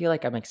I feel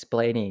like I'm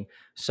explaining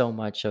so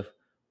much of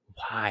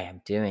why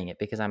I'm doing it,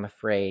 because I'm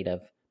afraid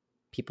of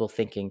people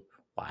thinking,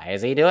 why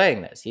is he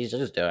doing this? He's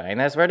just doing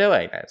this for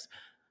doing this.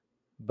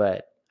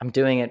 But I'm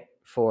doing it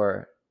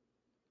for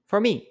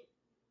me,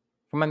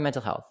 for my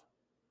mental health,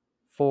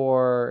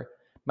 for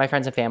my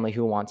friends and family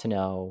who want to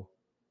know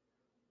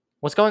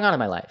what's going on in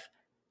my life,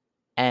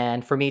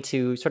 and for me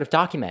to sort of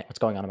document what's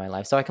going on in my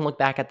life, so I can look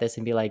back at this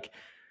and be like,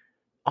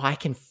 oh, I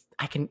can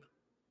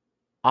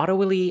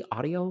audioly,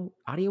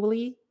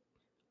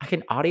 I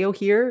can audio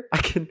hear,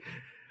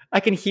 I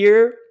can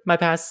hear my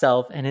past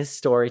self and his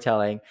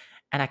storytelling,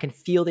 and I can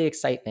feel the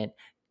excitement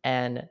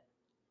and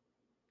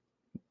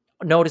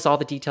notice all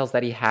the details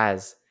that he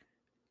has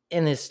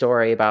in his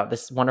story about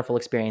this wonderful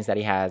experience that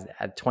he has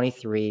at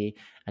 23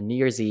 on New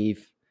Year's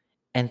Eve,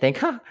 and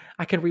think,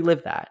 I can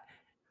relive that.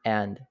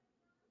 And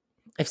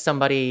if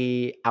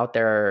somebody out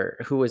there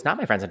who is not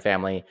my friends and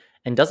family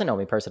and doesn't know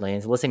me personally and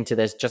is listening to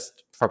this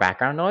just for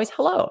background noise,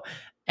 hello.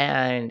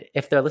 And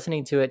if they're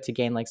listening to it to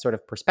gain like sort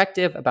of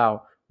perspective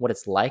about what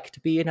it's like to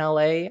be in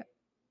LA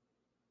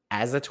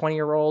as a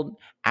 20-year-old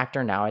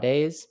actor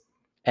nowadays,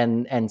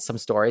 and some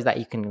stories that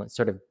you can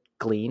sort of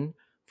glean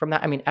from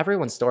that. I mean,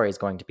 everyone's story is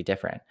going to be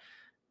different.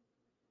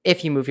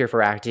 If you move here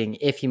for acting,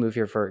 if you move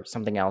here for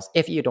something else,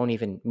 if you don't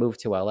even move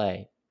to LA.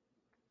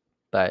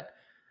 But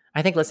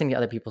I think listening to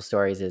other people's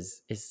stories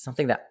is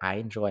something that I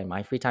enjoy in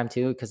my free time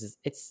too, because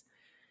it's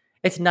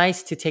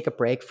nice to take a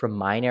break from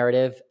my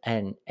narrative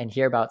and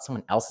hear about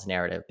someone else's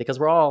narrative, because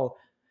we're all,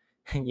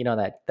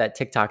 that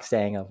TikTok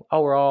saying of,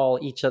 oh, we're all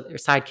each other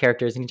side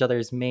characters in each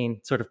other's main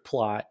sort of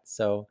plot.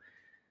 So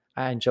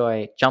I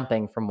enjoy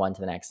jumping from one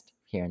to the next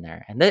here and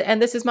there,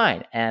 and this is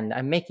mine, and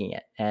I'm making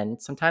it.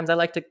 And sometimes I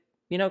like to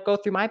go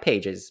through my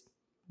pages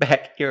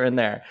back here and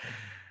there.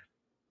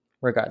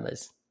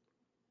 Regardless,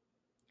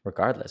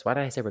 why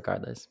did I say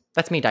regardless?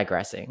 That's me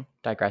digressing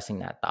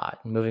that thought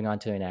and moving on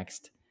to the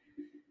next.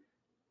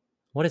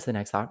 What is the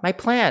next thought? My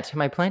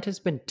plant has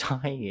been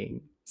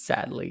dying,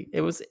 sadly.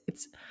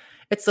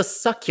 It's a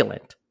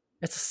succulent.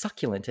 It's a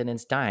succulent and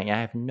it's dying.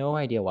 I have no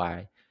idea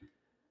why.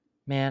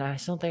 Man, I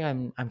just don't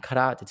think I'm cut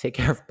out to take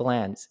care of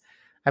plants.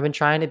 I've been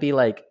trying to be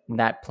like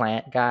that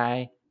plant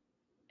guy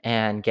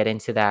and get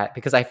into that,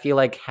 because I feel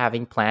like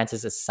having plants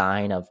is a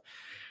sign of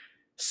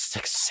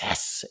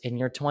success in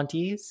your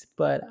 20s,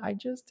 but I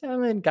just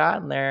haven't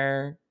gotten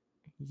there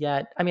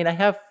yet. I mean, I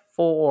have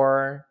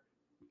 4.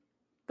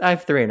 I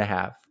have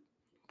 3.5.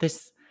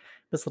 This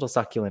little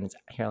succulent is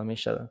here. Let me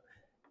show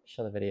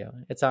the video.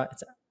 It's on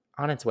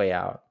its way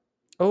out.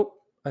 Oh,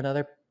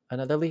 another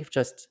leaf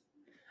just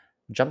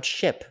jumped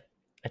ship.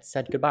 It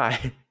said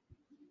goodbye.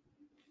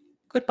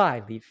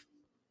 Goodbye, leaf.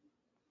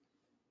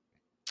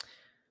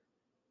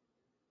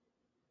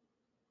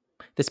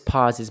 This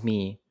pause is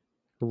me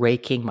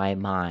raking my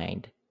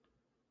mind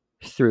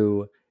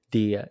through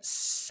the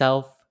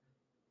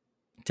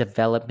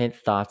self-development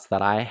thoughts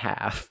that I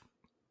have,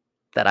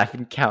 that I've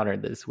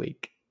encountered this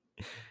week.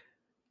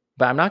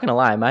 But I'm not gonna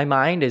lie, my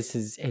mind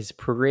is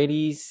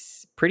pretty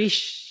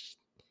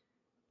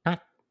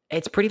not.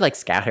 It's pretty like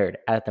scattered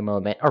at the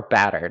moment, or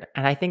battered,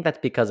 and I think that's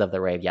because of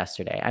the rave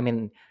yesterday. I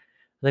mean,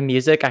 the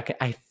music,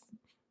 I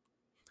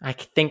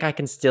think I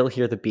can still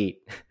hear the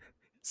beat,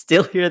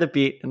 still hear the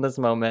beat in this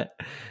moment,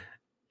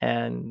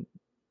 and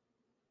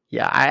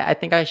yeah, I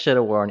think I should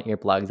have worn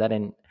earplugs.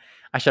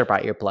 I should have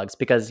brought earplugs,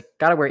 because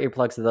gotta wear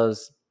earplugs to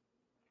those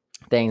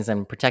things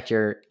and protect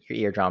your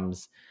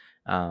eardrums.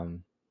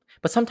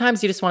 But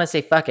sometimes you just want to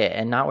say fuck it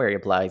and not wear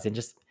earplugs and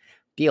just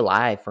be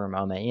alive for a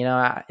moment.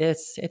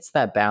 It's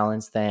that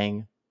balance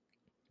thing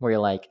where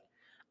you're like,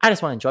 I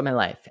just want to enjoy my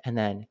life, and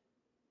then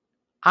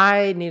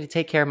I need to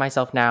take care of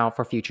myself now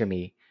for future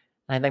me.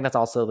 And I think that's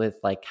also with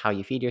like how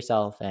you feed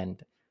yourself,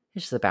 and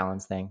it's just a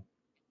balance thing.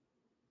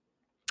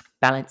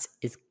 Balance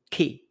is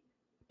key.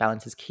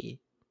 Balance is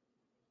key.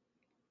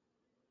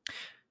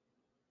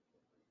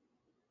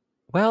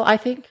 Well, I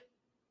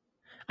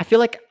feel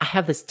like I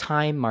have this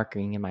time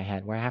marking in my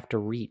head where I have to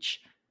reach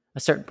a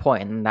certain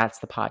point, and that's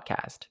the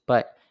podcast.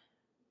 But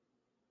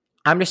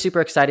I'm just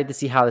super excited to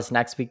see how this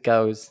next week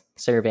goes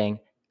serving.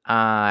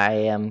 I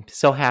am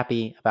so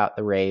happy about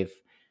the rave,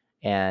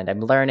 and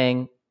I'm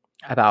learning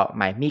about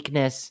my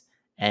meekness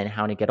and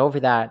how to get over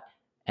that,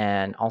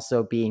 and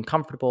also being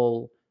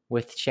comfortable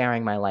with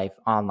sharing my life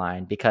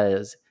online,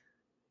 because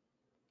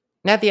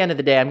at the end of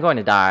the day, I'm going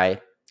to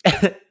die.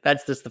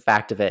 That's just the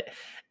fact of it.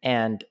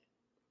 And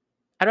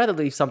I'd rather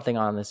leave something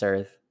on this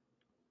earth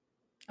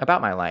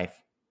about my life,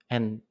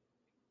 and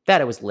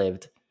that it was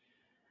lived.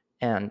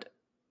 And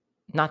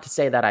not to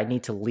say that I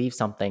need to leave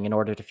something in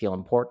order to feel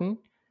important,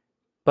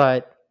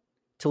 but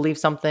to leave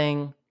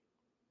something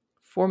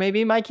for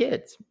maybe my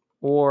kids,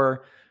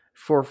 or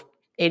for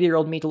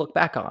 80-year-old me to look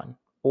back on,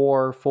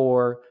 or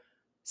for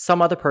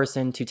some other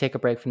person to take a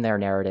break from their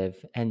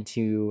narrative and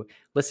to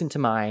listen to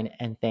mine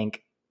and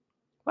think,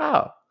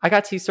 wow, I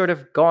got to sort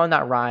of go on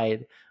that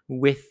ride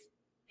with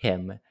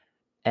him,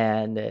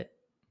 and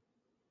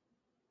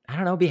I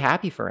don't know, be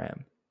happy for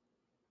him.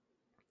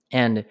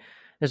 And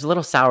there's a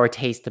little sour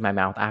taste in my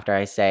mouth after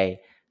I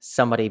say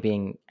somebody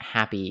being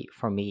happy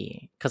for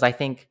me, because I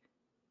think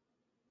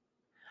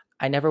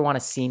I never want to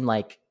seem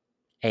like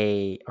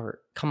or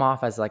come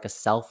off as like a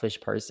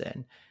selfish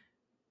person.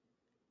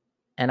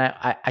 And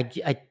I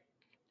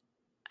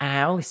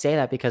always say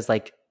that because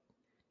like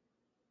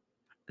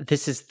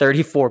this is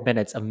 34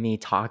 minutes of me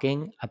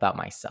talking about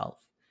myself,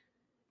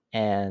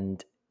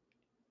 and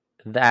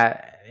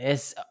that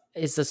is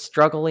a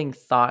struggling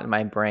thought in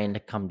my brain to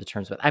come to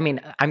terms with. I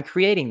mean, I'm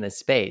creating this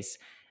space,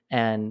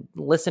 and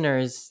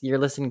listeners, you're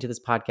listening to this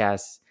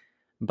podcast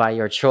by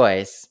your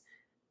choice.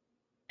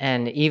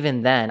 And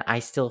even then, I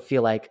still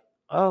feel like,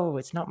 oh,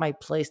 it's not my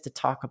place to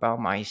talk about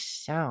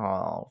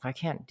myself. I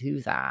can't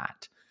do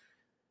that.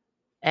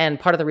 And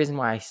part of the reason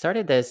why I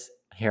started this,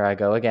 here I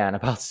go again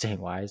about saying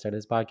why I started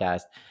this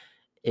podcast,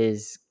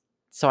 is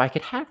so I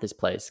could have this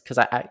place. Because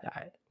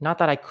I not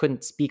that I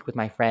couldn't speak with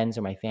my friends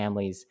or my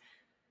families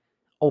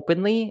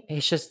openly,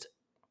 it's just,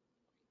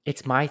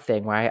 it's my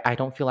thing where I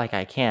don't feel like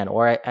I can,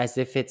 or as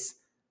if it's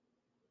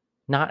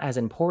not as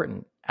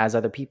important as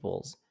other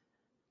people's.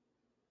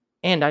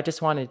 And I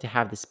just wanted to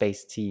have the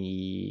space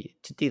to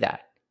do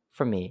that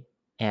for me.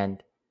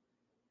 And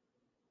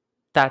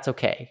that's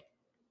okay.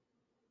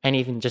 And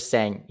even just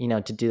saying,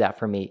 to do that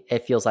for me,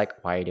 it feels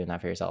like, why are you doing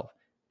that for yourself?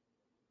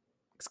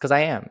 It's because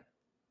I am.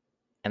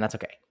 And that's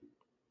okay.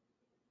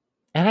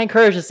 And I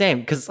encourage the same,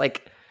 because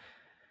like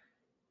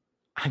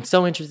I'm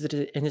so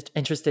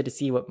interested to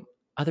see what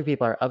other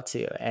people are up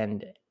to.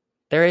 And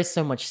there is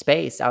so much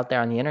space out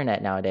there on the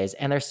internet nowadays.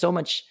 And there's so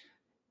much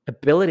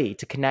ability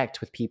to connect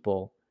with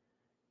people.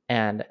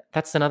 And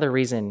that's another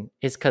reason,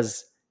 is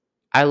because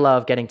I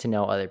love getting to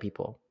know other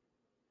people.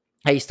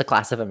 I used to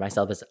classify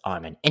myself as, oh,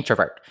 I'm an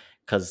introvert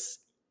because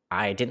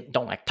I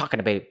don't like talking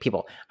about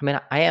people. I mean,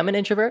 I am an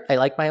introvert. I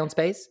like my own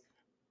space.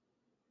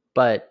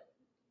 But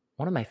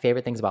one of my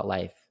favorite things about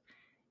life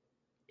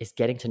is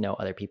getting to know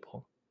other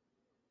people.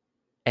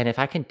 And if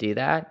I can do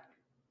that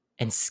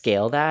and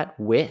scale that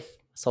with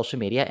social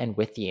media and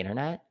with the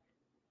internet,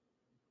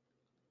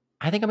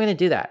 I think I'm going to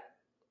do that.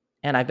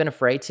 And I've been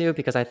afraid to,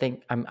 because I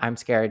think I'm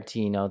scared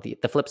to,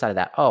 the flip side of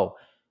that. Oh,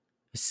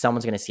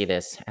 someone's going to see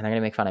this and they're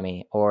going to make fun of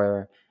me,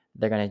 or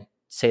they're going to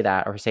say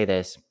that or say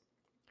this.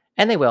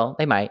 And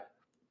they might.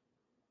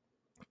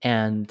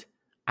 And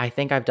I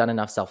think I've done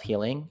enough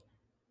self-healing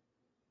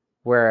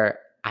where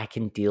I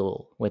can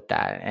deal with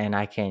that, and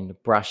I can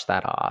brush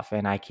that off,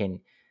 and I can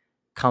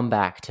come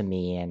back to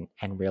me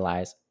and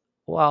realize,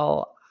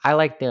 well, I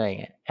like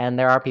doing it. And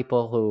there are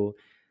people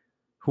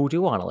who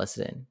do want to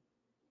listen,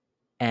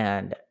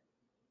 and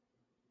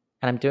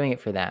I'm doing it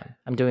for them.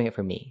 I'm doing it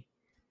for me.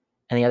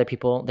 And the other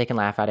people, they can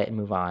laugh at it and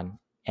move on,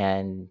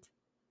 and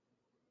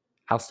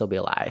I'll still be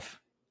alive.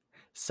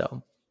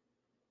 So,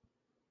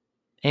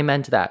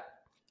 amen to that.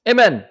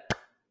 Amen.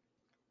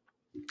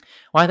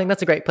 Well, I think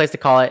that's a great place to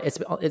call it.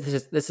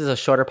 This is a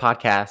shorter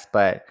podcast,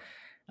 but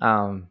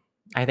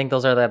I think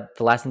those are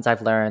the lessons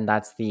I've learned.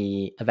 That's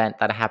the event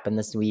that happened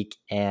this week,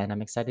 and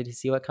I'm excited to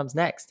see what comes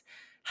next.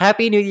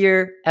 Happy New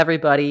Year,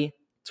 everybody.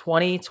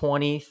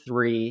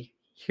 2023.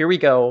 Here we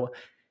go.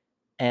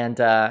 And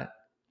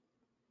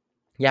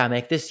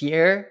make this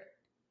year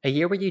a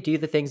year where you do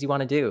the things you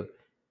want to do.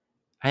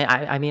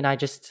 I mean, I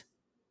just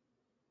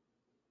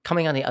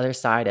coming on the other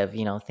side of,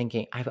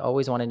 thinking I've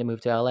always wanted to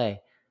move to LA.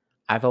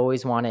 I've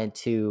always wanted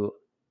to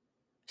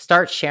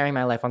start sharing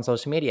my life on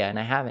social media, and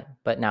I haven't,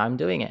 but now I'm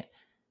doing it.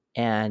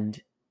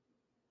 And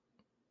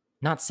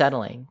not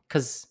settling,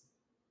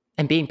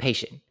 and being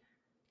patient,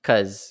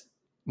 because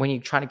when you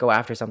try to go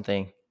after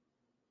something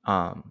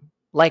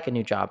like a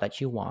new job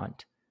that you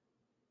want,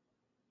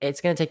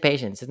 it's going to take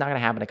patience. It's not going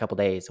to happen in a couple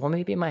days. Well,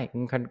 maybe it might.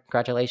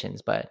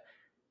 Congratulations. But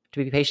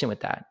to be patient with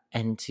that,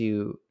 and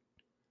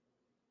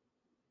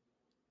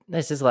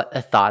this is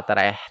a thought that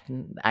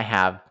I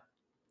have,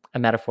 a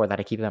metaphor that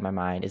I keep in my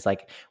mind, is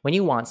like when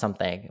you want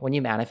something, when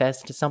you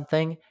manifest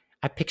something,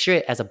 I picture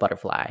it as a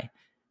butterfly.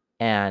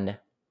 And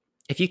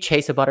if you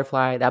chase a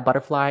butterfly, that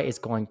butterfly is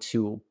going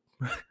to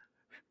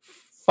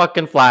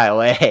fucking fly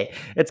away.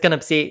 It's going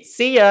to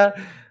see ya.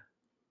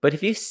 But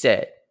if you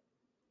sit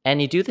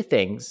and you do the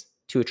things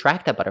to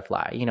attract that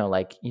butterfly,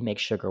 like you make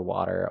sugar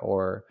water,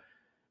 or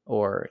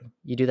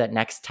you do that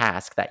next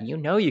task that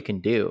you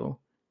can do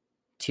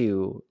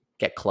to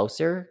get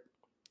closer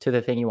to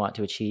the thing you want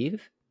to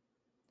achieve,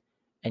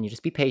 and you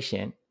just be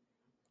patient,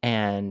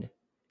 and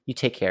you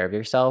take care of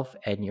yourself,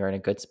 and you're in a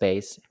good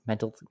space,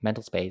 mental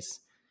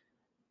space,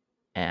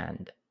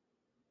 and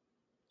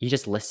you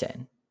just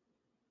listen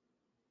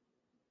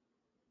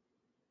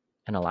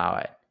and allow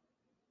it.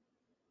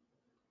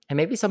 And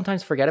maybe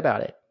sometimes forget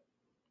about it,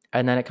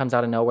 and then it comes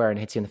out of nowhere and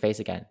hits you in the face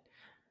again.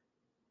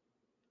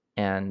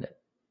 And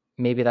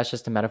maybe that's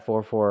just a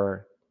metaphor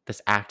for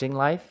this acting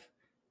life,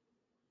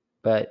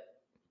 but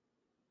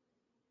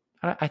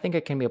I think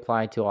it can be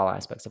applied to all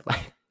aspects of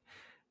life.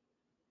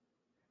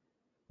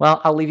 Well,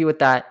 I'll leave you with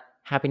that.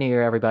 Happy New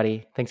Year,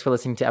 everybody. Thanks for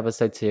listening to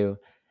episode 2.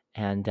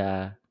 And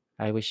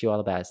I wish you all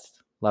the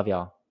best. Love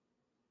y'all.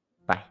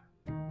 Bye.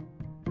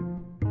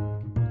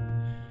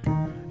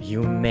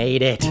 You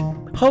made it.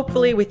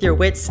 Hopefully with your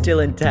wits still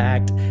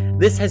intact.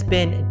 This has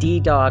been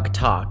D-Dog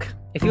Talk.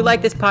 If you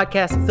like this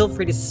podcast, feel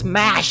free to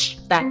smash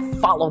that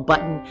follow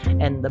button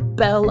and the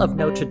bell of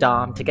Notre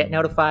Dame to get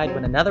notified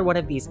when another one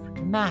of these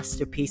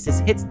masterpieces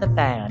hits the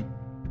fan.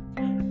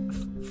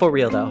 For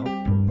real though.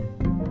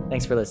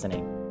 Thanks for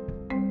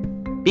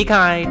listening. Be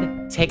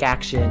kind, take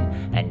action,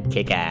 and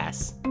kick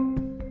ass.